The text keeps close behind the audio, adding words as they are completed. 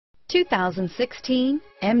2016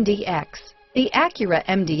 MDX. The Acura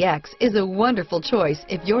MDX is a wonderful choice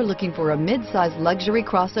if you're looking for a mid-size luxury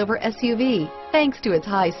crossover SUV. Thanks to its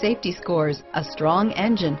high safety scores, a strong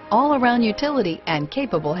engine, all-around utility, and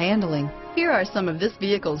capable handling. Here are some of this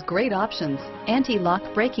vehicle's great options: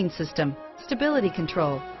 anti-lock braking system, stability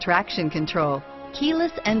control, traction control,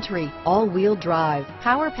 keyless entry, all-wheel drive,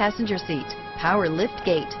 power passenger seat, power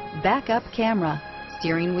liftgate, backup camera,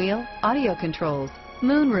 steering wheel audio controls,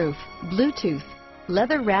 moonroof, Bluetooth,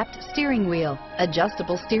 leather-wrapped steering wheel,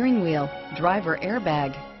 adjustable steering wheel, driver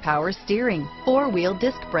airbag, power steering, four-wheel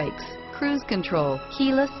disc brakes, cruise control,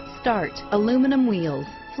 keyless start, aluminum wheels,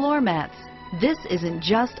 floor mats. This isn't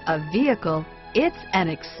just a vehicle, it's an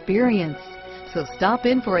experience. So stop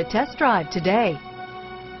in for a test drive today.